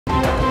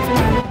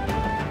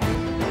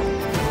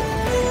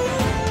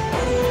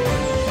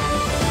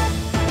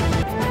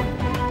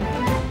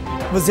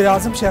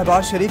वज़ीर-ए-आज़म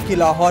शहबाज शरीफ की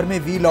लाहौर में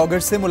वी-लॉगर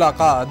से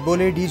मुलाकात।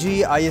 बोले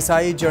DG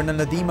ISI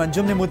general Nadeem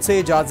Anjum ने मुझसे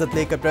इजाज़त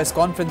लेकर प्रेस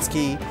कॉन्फ्रेंस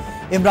की।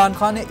 इमरान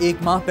खान ने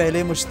 1 माह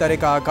पहले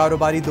मुश्तरका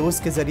कारोबारी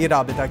दोस्त के जरिए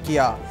राबिता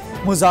किया,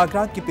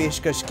 मुज़ाकरात की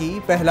पेशकश की।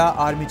 पहला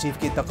आर्मी चीफ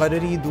की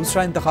तकर्री,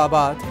 दूसरा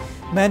इंतखाबात।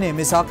 मैंने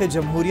मिसाक़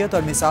जमहूरियत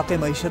और मिसाक़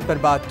मईशत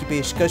पर बात की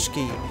पेशकश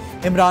की।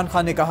 इमरान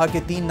खान ने कहा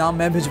कि 3 नाम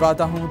मैं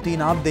भिजवाता हूँ,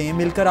 3 आप दें,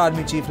 मिलकर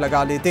आर्मी चीफ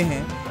लगा लेते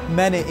हैं।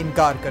 मैंने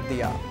इनकार कर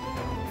दिया।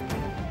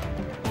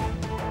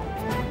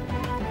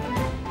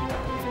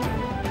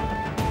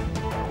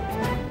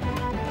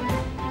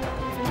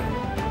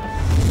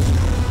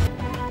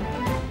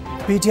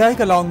 PTI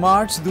का लॉन्ग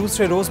मार्च।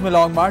 दूसरे रोज में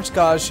लॉन्ग मार्च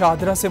का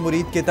शाहदरा से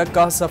मुरीद के तक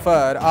का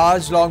सफर।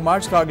 आज लॉन्ग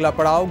मार्च का अगला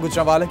पड़ाव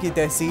गुजरांवाला की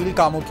तहसील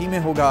कामोकी में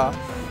होगा।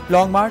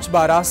 लॉन्ग मार्च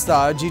बारास्ता,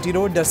 GT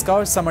रोड, डस्का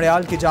और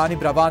समड़याल की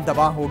जानिब रवां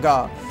दवां होगा।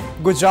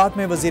 गुजरात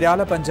में वज़ीर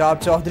आला पंजाब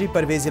चौधरी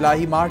परवेज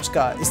इलाही मार्च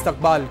का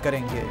इस्तकबाल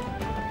करेंगे।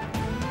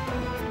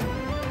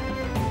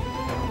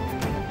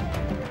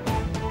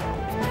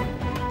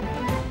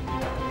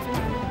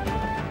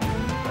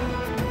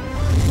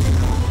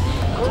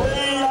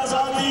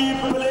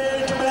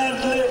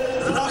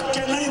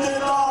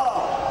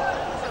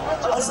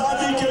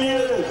 आजादी के लिए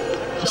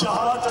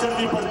जहाद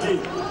करनी पड़ती,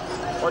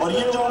 और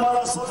ये जो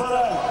हमारा सफर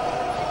है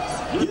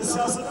ये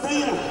सियासत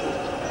नहीं है,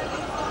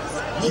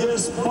 ये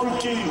इस मुल्क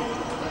की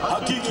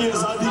हकीकी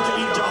आजादी के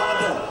लिए जहाद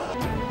है।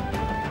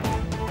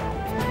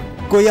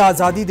 कोई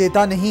आज़ादी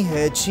देता नहीं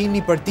है,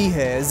 छीननी पड़ती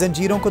है,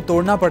 जंजीरों को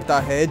तोड़ना पड़ता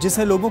है।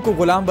 जिसने लोगों को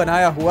गुलाम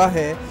बनाया हुआ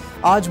है,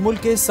 आज मुल्क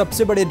के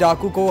सबसे बड़े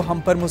डाकू को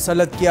हम पर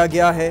मुसल्लत किया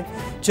गया है।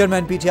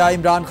 चेयरमैन PTI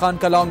इमरान खान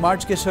का लॉन्ग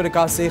मार्च के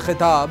शुरका से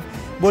खिताब।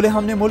 बोले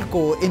हमने मुल्क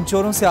को इन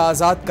चोरों से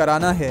आज़ाद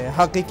कराना है।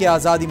 हकीकी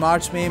आज़ादी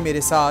मार्च में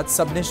मेरे साथ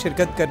सबने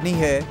शिरकत करनी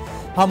है।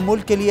 हम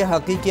मुल्क के लिए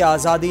हकीकी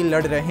आज़ादी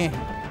लड़ रहे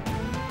हैं।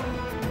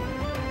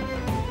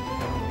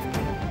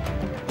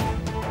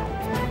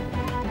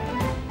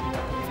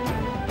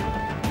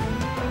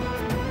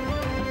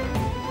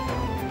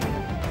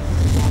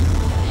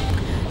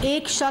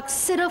 एक शख्स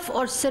सिर्फ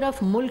और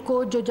सिर्फ मुल्क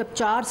को, जो जब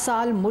 4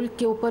 साल मुल्क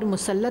के ऊपर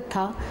मुसल्लत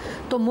था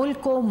तो मुल्क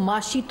को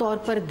माशी तौर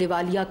पर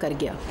दिवालिया कर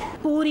गया।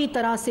 पूरी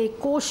तरह से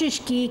कोशिश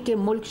की कि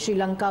मुल्क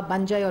श्रीलंका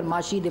बन जाए और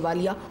माशी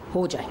दिवालिया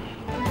हो जाए।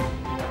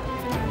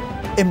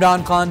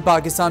 इमरान खान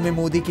पाकिस्तान में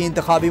मोदी की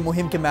इंतखाबी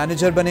मुहिम के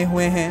मैनेजर बने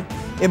हुए हैं।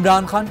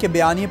 इमरान खान के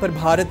बयानिए पर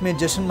भारत में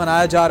जश्न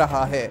मनाया जा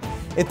रहा है।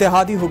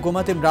 इत्तेहादी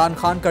हुकूमत इमरान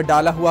खान का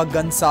डाला हुआ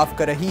गन साफ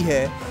कर रही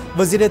है।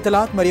 वज़ीर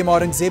इत्तलात मरियम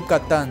औरंगज़ेब का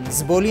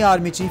तंज। बोली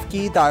आर्मी चीफ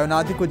की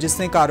तायुनाती को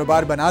जिसने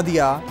कारोबार बना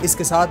दिया,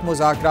 इसके साथ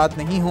मुज़ाकरात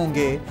नहीं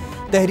होंगे।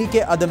 तहरीक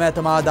अदम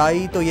एतमाद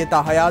आई तो ये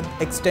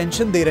ताहयात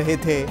एक्सटेंशन दे रहे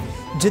थे।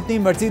 जितनी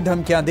मर्जी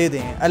धमकियां दे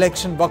दें,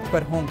 इलेक्शन वक्त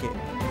पर होंगे।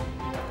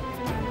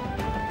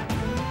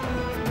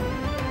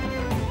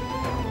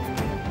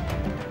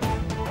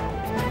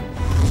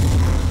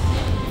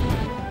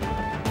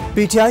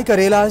 PTI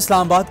करेला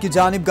इस्लामाबाद की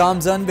जानिब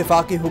गामजन।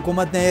 विफाकी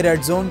हुकूमत ने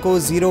रेड जोन को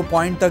 0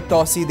 पॉइंट तक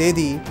तोसी दे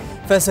दी।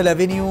 फैसल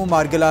एवेन्यू,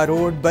 मारगला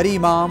रोड, बरी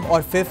इमाम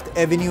और 5th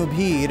एवेन्यू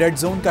भी रेड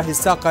जोन का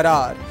हिस्सा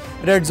करार।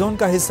 रेड जोन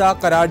का हिस्सा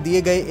करार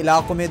दिए गए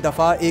इलाकों में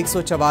दफ़ा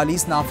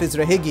 144 नाफिज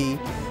रहेगी।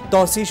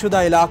 तोसी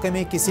शुदा इलाके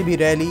में किसी भी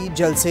रैली,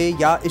 जलसे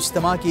या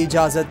इज्तिमा की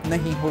इजाज़त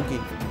नहीं होगी।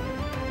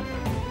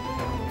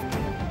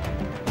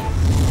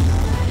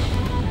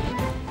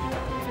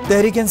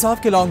 तहरीक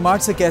इंसाफ के लॉन्ग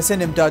मार्च से कैसे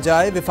निपटा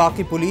जाए।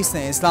 विफाकी पुलिस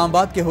ने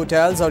इस्लामाबाद के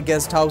होटल्स और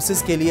गेस्ट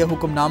हाउसेस के लिए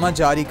हुक्मनामा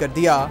जारी कर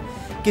दिया।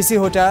 किसी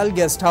होटल,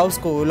 गेस्ट हाउस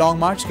को लॉन्ग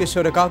मार्च के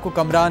शुरका को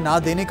कमरा ना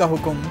देने का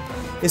हुक्म।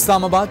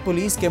 इस्लामाबाद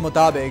पुलिस के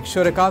मुताबिक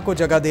शुरका को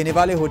जगह देने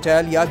वाले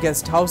होटल या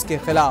गेस्ट हाउस के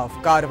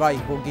खिलाफ कार्रवाई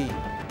होगी।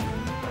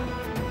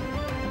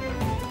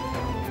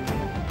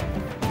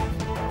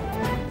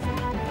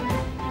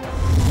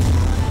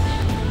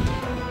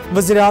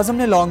 वज़ीर-ए-आज़म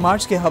ने लॉन्ग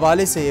मार्च के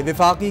हवाले से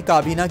विफाकी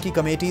काबीना की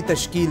कमेटी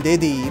तश्कील दे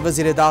दी।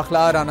 वज़ीर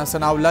दाखिला राना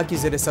सनाउल्लाह की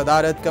ज़ेर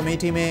सदारत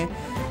कमेटी में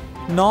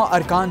 9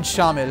 अरकान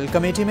शामिल।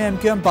 कमेटी में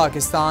MQM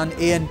पाकिस्तान,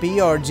 ANP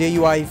और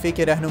JUIF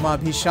के रहनुमा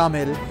भी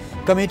शामिल।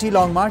 कमेटी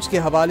लॉन्ग मार्च के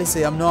हवाले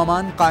से अमन व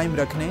अमान कायम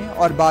रखने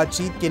और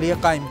बातचीत के लिए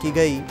कायम की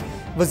गई।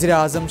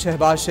 वज़ीर-ए-आज़म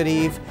शहबाज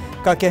शरीफ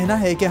का कहना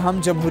है कि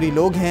हम जमहूरी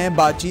लोग हैं,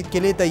 बातचीत के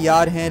लिए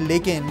तैयार हैं,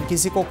 लेकिन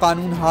किसी को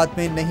कानून हाथ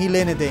में नहीं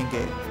लेने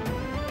देंगे।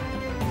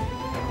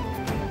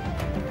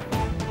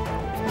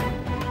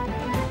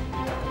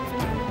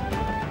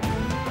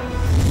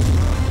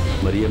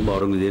 मरियम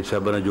औरंगज़ेब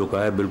साहबा ने जो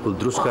कहा है बिल्कुल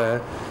दुरुस्त कहा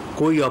है।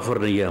 कोई ऑफ़र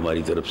नहीं है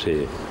हमारी तरफ से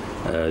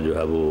जो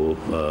है वो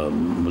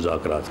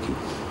मुज़ाकरात की।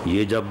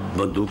 ये जब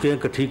बंदूकें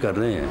इकट्ठी कर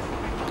रहे हैं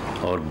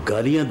और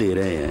गालियां दे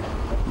रहे हैं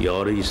या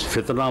और इस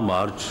फितना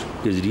मार्च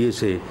के ज़रिए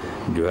से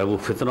जो है वो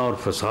फितना और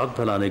फसाद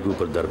फैलाने के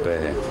ऊपर दरपे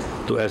हैं,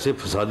 तो ऐसे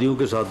फसादियों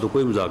के साथ तो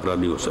कोई मुज़ाकरात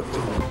नहीं हो सकते।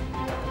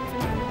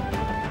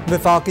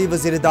 वफाकी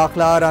वज़ीर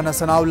दाखिला राना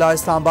सनाउल्लाह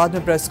इस्लामाबाद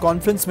में प्रेस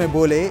कॉन्फ्रेंस में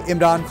बोले,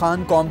 इमरान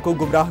खान कौम को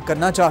गुमराह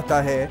करना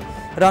चाहता है।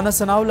 राना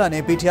सनाउल्लाह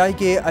ने PTI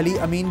के अली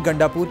अमीन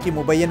गंडापुर की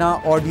मुबैना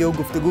ऑडियो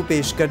गुफ्तगू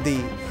पेश कर दी।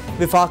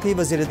 वफाकी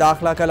वज़ीर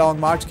दाखिला का लॉन्ग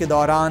मार्च के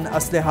दौरान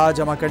असलहा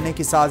जमा करने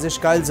की साजिश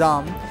का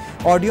इल्ज़ाम।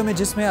 ऑडियो में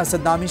जिसमें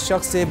असद नामी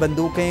शख्स से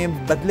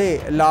बंदूकें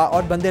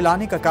बंदे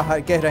लाने का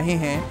कह रहे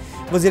हैं।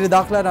 वज़ीर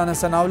दाखिला राना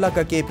सनाउल्लाह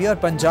का KP और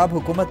पंजाब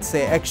हुकूमत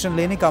से एक्शन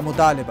लेने का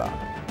मुतालबा।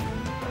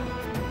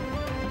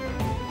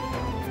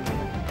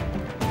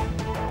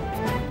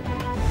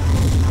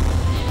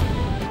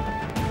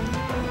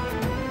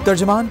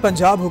 तर्जमान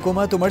पंजाब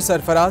हुकूमत उमर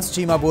सरफराज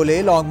चीमा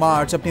बोले, लॉन्ग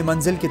मार्च अपनी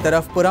मंजिल की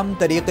तरफ पुरअमन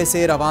तरीके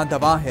से रवां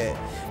दवां है।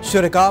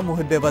 शुरका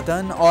मुहिब्बे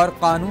वतन और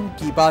कानून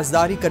की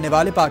पासदारी करने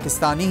वाले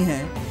पाकिस्तानी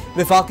हैं।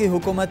 वफाकी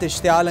हुकूमत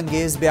इश्तियाल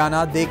अंगेज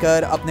बयानात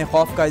देकर अपने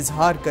खौफ का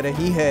इजहार कर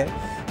रही है।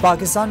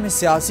 पाकिस्तान में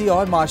सियासी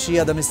और माशी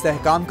अदम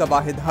इस्तेहकाम का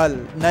वाहिद हल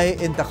नए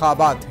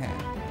इंतखाबात हैं।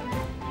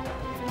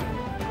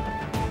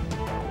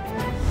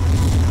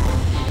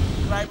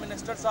 प्राइम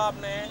मिनिस्टर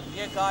साहब ने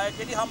ये कहा है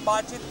कि जी हम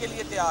बातचीत के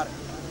लिए तैयार हैं।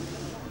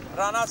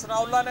 राना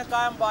सनाउल्लाह ने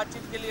कहा हम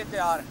बातचीत के लिए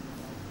तैयार हैं।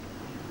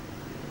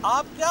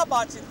 आप क्या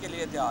बातचीत के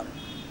लिए तैयार हैं?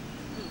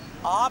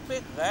 आप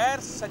एक गैर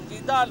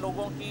संजीदा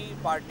लोगों की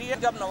पार्टी है।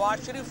 जब नवाज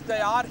शरीफ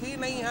तैयार ही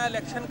नहीं है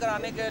इलेक्शन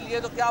कराने के लिए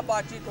तो क्या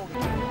बातचीत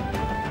होगी?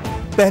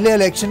 पहले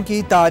इलेक्शन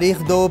की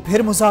तारीख दो,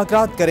 फिर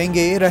मुज़ाकरात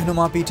करेंगे।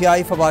 रहनुमा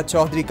PTI फवाद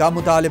चौधरी का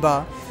मुतालबा।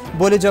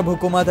 बोले, जब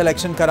हुकूमत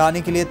इलेक्शन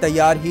कराने के लिए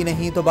तैयार ही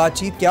नहीं तो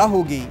बातचीत क्या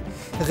होगी?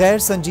 गैर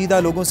संजीदा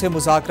लोगों से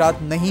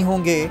मुज़ाकरात नहीं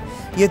होंगे।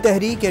 ये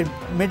तहरीक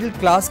मिडिल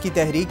क्लास की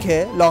तहरीक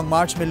है। लॉन्ग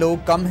मार्च में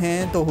लोग कम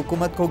हैं तो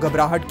हुकूमत को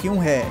घबराहट क्यों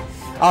है?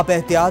 आप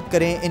एहतियात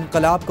करें,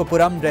 इनकलाब को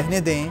पुरअमन रहने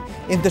दें।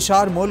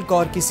 इंतशार मुल्क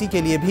और किसी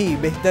के लिए भी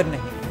बेहतर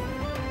नहीं।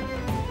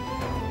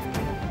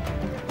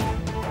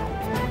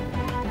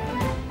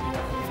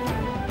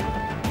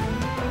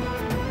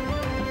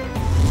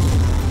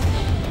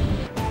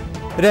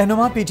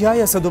 रहनुमा PTI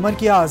असद उमर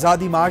की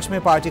आज़ादी मार्च में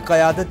पार्टी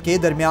क़यादत के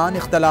दरमियान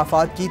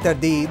इख्तलाफात की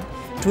तरदीद।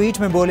 ट्वीट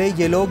में बोले,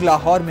 ये लोग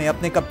लाहौर में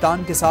अपने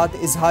कप्तान के साथ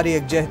इजहार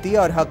यकजहती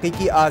और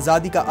हकीकी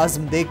आज़ादी का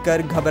अज़्म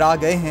देखकर घबरा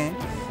गए हैं।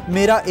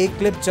 मेरा एक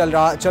क्लिप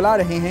चला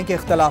रहे हैं कि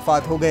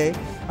इख्तलाफात हो गए।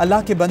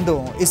 अल्लाह के बंदों,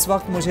 इस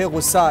वक्त मुझे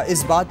गुस्सा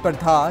इस बात पर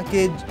था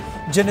कि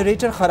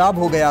जनरेटर ख़राब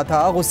हो गया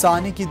था। गुस्सा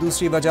आने की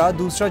दूसरी वजह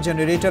दूसरा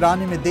जनरेटर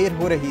आने में देर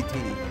हो रही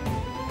थी।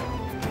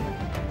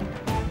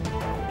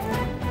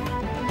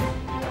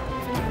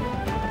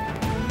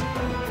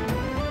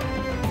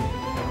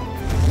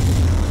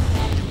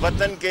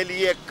 वतन के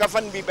लिए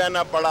कफन भी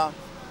पहनना पड़ा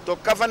तो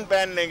कफन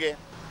पहन लेंगे।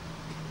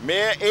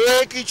 मैं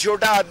एक ही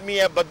छोटा आदमी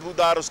है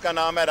बदबूदार, उसका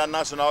नाम है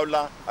राना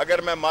सनाउल्लाह।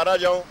 अगर मैं मारा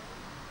जाऊं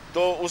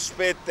तो उस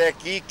पर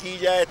तहकीक की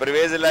जाए।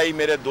 परवेज़ इलाही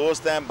मेरे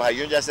दोस्त हैं,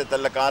 भाइयों जैसे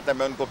तल्लकात हैं।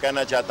 मैं उनको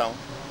कहना चाहता हूं,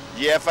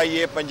 ये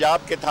FIA पंजाब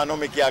के थानों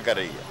में क्या कर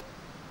रही है?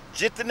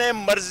 जितने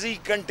मर्जी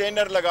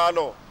कंटेनर लगा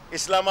लो,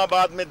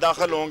 इस्लामाबाद में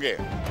दाखिल होंगे।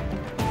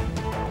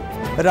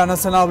 राना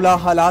सनाउल्लाह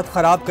हालात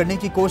ख़राब करने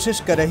की कोशिश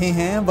कर रहे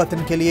हैं।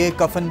 वतन के लिए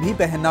कफन भी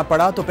पहनना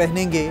पड़ा तो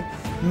पहनेंगे।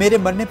 मेरे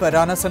मरने पर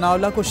राना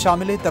सनाउल्लाह को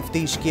शामिल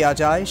तफ्तीश किया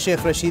जाए।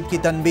 शेख रशीद की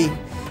तनबीह।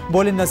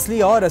 बोले,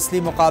 नस्ली और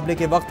असली मुकाबले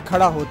के वक्त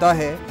खड़ा होता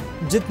है।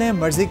 जितने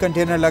मर्जी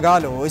कंटेनर लगा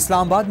लो,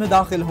 इस्लामाबाद में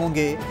दाखिल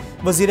होंगे।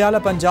 वज़ीर आला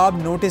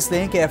पंजाब नोटिस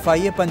लें कि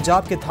FIA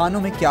पंजाब के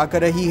थानों में क्या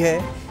कर रही है।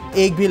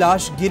 एक भी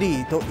लाश गिरी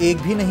तो एक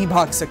भी नहीं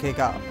भाग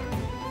सकेगा।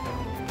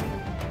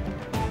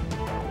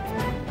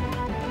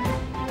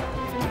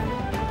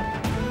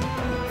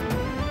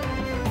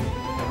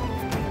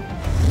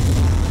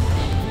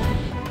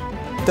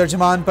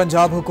 तर्जमान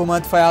पंजाब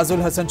हुकूमत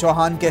फयाजुल हसन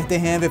चौहान कहते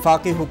हैं,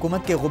 वफाकी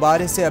हुकूमत के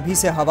गुब्बारे से अभी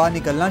से हवा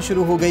निकलना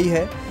शुरू हो गई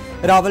है।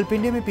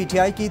 रावलपिंडी में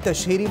PTI की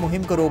तशहीरी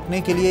मुहिम को रोकने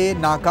के लिए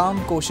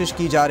नाकाम कोशिश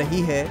की जा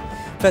रही है।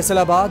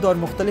 फैसलाबाद और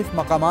मुख्तलिफ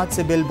मकामात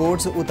से बिल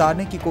बोर्ड्स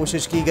उतारने की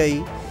कोशिश की गई।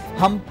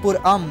 हम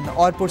पुरअमन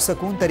और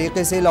पुरसकून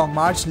तरीके से लॉन्ग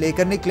मार्च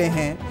लेकर निकले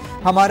हैं।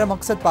 हमारा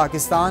मकसद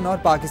पाकिस्तान और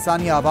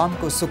पाकिस्तानी आवाम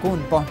को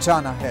सुकून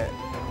पहुँचाना है।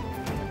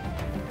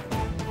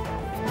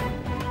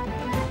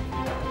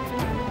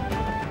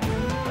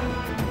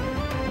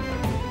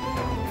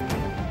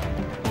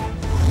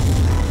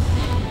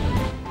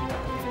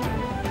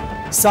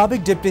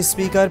 साबिक डिप्टी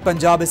स्पीकर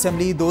पंजाब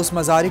असम्बली दोस्त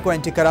मज़ारी को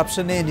एंटी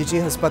करप्शन ने निजी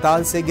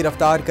हस्पताल से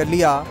गिरफ्तार कर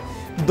लिया।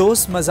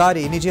 दोस्त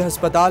मज़ारी निजी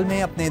हस्पताल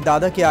में अपने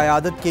दादा की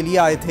आयादत के लिए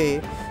आए थे।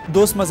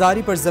 दोस्त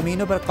मज़ारी पर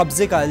ज़मीनों पर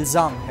कब्जे का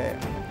इल्ज़ाम है।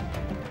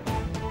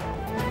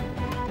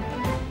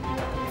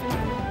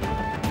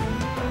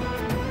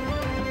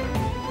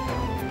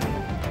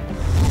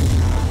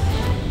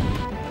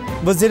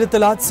 वज़ीर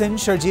इत्तलात सिंध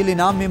शर्जील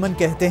इनाम मेमन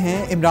कहते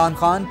हैं, इमरान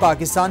खान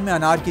पाकिस्तान में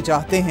अनारकी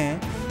चाहते हैं।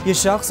 ये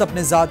शख्स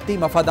अपने ज़ाती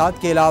मफादात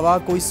के अलावा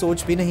कोई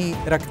सोच भी नहीं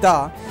रखता।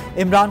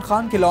 इमरान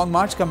खान के लॉन्ग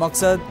मार्च का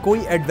मकसद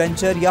कोई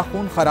एडवेंचर या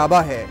खून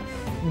खराबा है।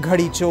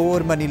 घड़ी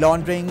चोर, मनी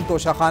लॉन्ड्रिंग,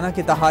 तोशाखाना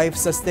के तहाइफ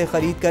सस्ते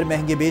खरीद कर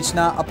महंगे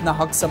बेचना अपना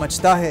हक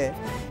समझता है।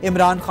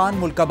 इमरान खान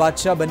मुल्क का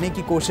बादशाह बनने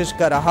की कोशिश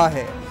कर रहा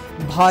है।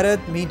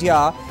 भारत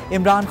मीडिया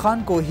इमरान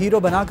खान को हीरो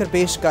बनाकर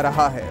पेश कर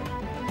रहा है।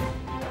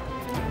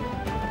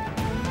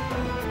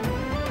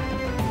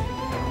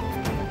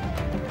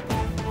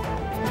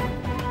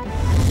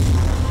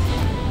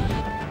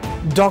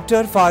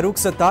 डॉक्टर फारूक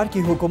सत्तार की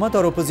हुकूमत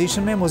और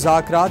अपोजिशन में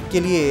मुज़ाकरात के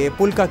लिए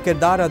पुल का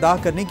किरदार अदा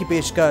करने की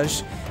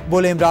पेशकश।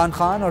 बोले, इमरान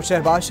खान और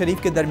शहबाज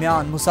शरीफ के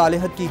दरमियान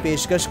मुसालहत की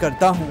पेशकश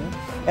करता हूँ।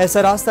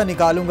 ऐसा रास्ता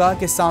निकालूंगा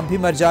कि सांप भी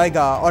मर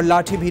जाएगा और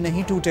लाठी भी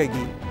नहीं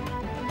टूटेगी।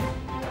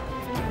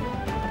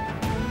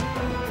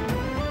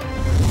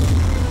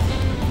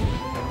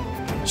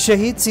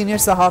 शहीद सीनियर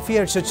सहाफ़ी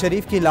अरशद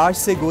शरीफ की लाश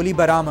से गोली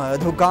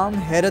बरामद, हुकाम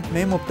हैरत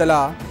में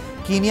मुब्तला।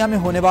 कीनिया में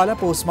होने वाला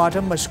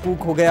पोस्टमार्टम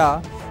मशकूक हो गया।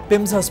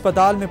 पिम्स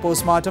अस्पताल में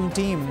पोस्टमार्टम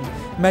टीम।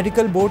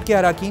 मेडिकल बोर्ड के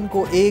अराकीन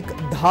को एक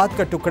धात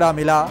का टुकड़ा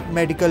मिला।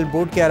 मेडिकल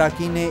बोर्ड के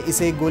अराकीन ने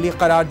इसे गोली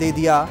करार दे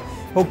दिया।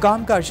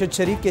 हुकाम का अरशद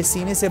शरीफ के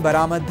सीने से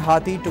बरामद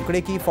धाती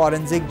टुकड़े की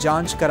फॉरेंसिक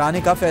जांच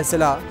कराने का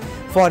फैसला।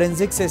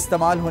 फॉरेंसिक से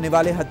इस्तेमाल होने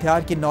वाले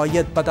हथियार की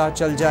नौइयत पता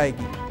चल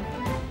जाएगी।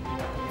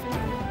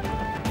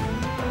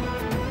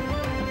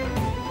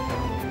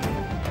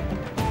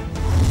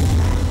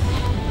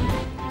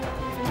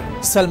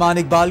 सलमान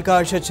इकबाल का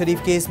अरशद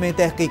शरीफ केस में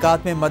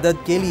तहकीकात में मदद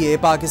के लिए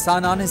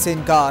पाकिस्तान आने से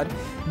इनकार।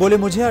 बोले,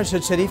 मुझे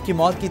अरशद शरीफ की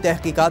मौत की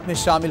तहकीकात में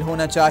शामिल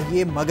होना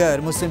चाहिए,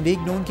 मगर मुस्लिम लीग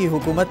नून की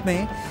हुकूमत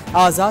में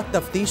आज़ाद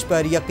तफ्तीश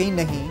पर यकीन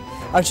नहीं।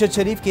 अरशद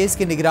शरीफ केस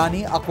की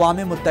निगरानी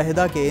अक़वाम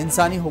मुत्तहिदा के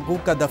इंसानी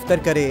हुकूक का दफ्तर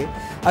करे।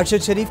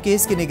 अरशद शरीफ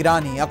केस की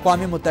निगरानी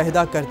अक़वाम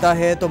मुत्तहिदा करता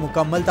है तो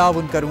मुकम्मल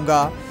ताउन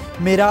करूँगा।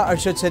 मेरा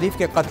अरशद शरीफ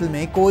के कत्ल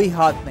में कोई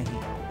हाथ नहीं।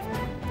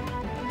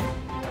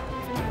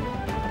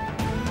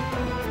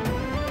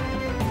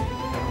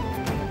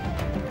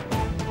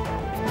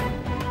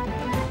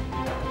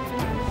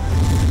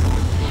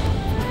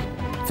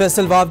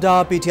 फैसल वावडा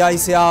पीटीआई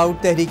से आउट।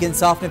 तहरीक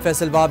इंसाफ ने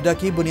फैसल वावडा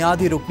की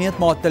बुनियादी रुकनियत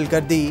मुअत्तल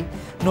कर दी।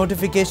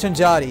 नोटिफिकेशन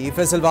जारी।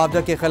 फैसल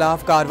वावडा के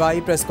खिलाफ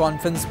कार्रवाई प्रेस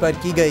कॉन्फ्रेंस पर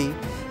की गई।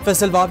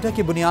 फैसल वावडा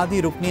की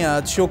बुनियादी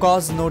रुकनियत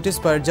शोकॉज नोटिस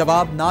पर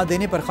जवाब ना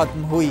देने पर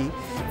ख़त्म हुई।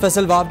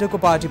 फैसल वावडा को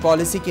पार्टी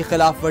पॉलिसी की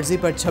खिलाफ वर्जी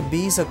पर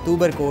 26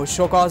 अक्टूबर को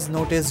शोकॉज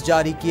नोटिस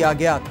जारी किया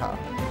गया था।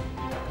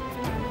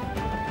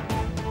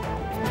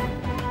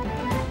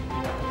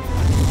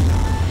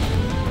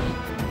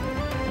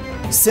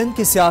 सिंध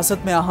की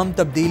सियासत में अहम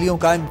तब्दीलियों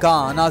का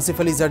इम्कान। आसिफ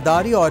अली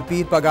जरदारी और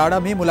पीर पगाड़ा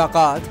में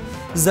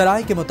मुलाकात।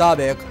 ज़राए के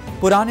मुताबिक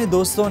पुराने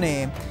दोस्तों ने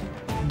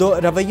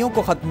रवैयों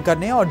को ख़त्म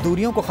करने और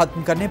दूरियों को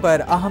ख़त्म करने पर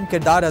अहम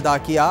किरदार अदा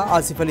किया।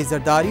 आसिफ अली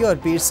जरदारी और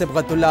पीर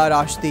सिबगतुल्लाह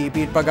राश्ती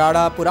पीर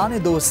पगाड़ा पुराने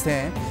दोस्त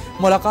हैं।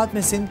 मुलाकात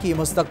में सिंध की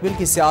मुस्तकबिल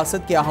की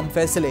सियासत के अहम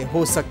फैसले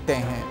हो सकते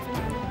हैं।